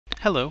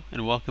Hello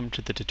and welcome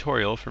to the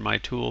tutorial for my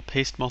tool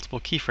Paste Multiple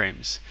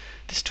Keyframes.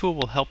 This tool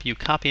will help you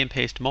copy and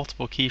paste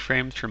multiple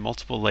keyframes from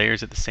multiple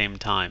layers at the same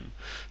time.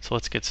 So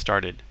let's get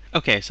started.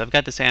 Okay, so I've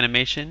got this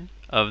animation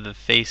of the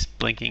face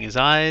blinking his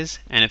eyes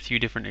and a few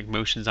different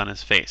emotions on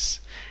his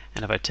face.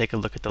 And if I take a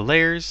look at the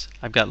layers,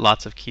 I've got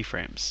lots of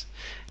keyframes.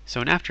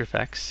 So in After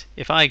Effects,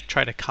 if I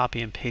try to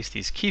copy and paste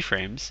these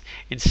keyframes,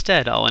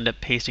 instead I'll end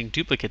up pasting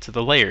duplicates of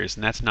the layers,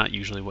 and that's not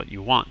usually what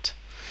you want.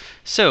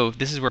 So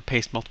this is where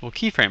Paste Multiple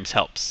Keyframes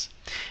helps.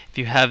 If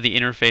you have the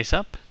interface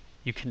up,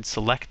 you can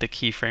select the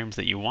keyframes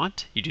that you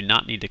want. You do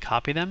not need to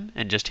copy them,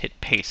 and just hit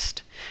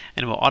paste.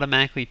 And it will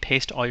automatically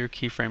paste all your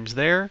keyframes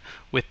there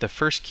with the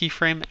first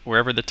keyframe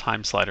wherever the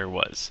time slider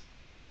was.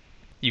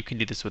 You can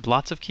do this with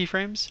lots of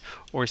keyframes,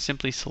 or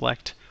simply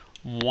select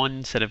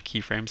one set of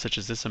keyframes, such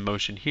as this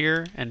emotion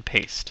here, and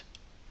paste.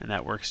 And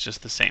that works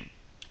just the same.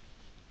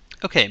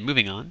 Okay,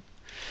 moving on.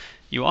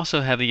 You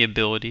also have the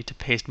ability to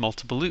paste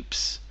multiple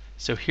loops.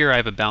 So here I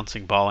have a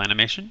bouncing ball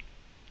animation.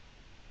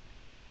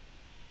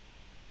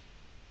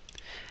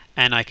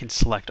 And I can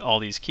select all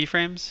these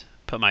keyframes,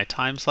 put my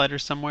time slider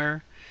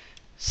somewhere,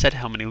 set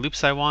how many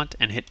loops I want,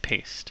 and hit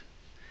paste.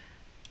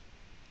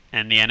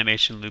 And the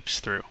animation loops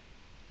through.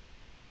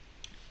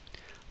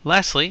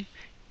 Lastly,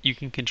 you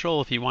can control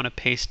if you want to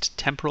paste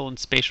temporal and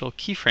spatial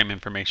keyframe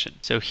information.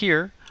 So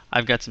here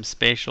I've got some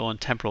spatial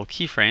and temporal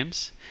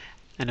keyframes,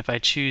 and if I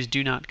choose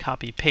Do Not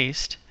Copy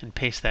Paste and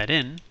paste that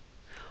in,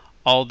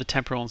 all the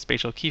temporal and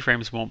spatial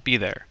keyframes won't be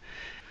there.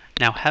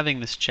 Now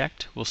having this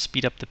checked will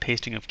speed up the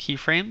pasting of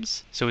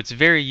keyframes, so it's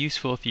very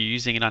useful if you're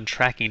using it on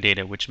tracking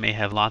data which may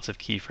have lots of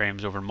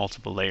keyframes over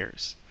multiple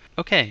layers.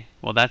 Okay,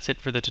 well that's it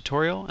for the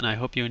tutorial, and I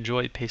hope you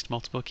enjoy Paste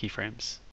Multiple Keyframes.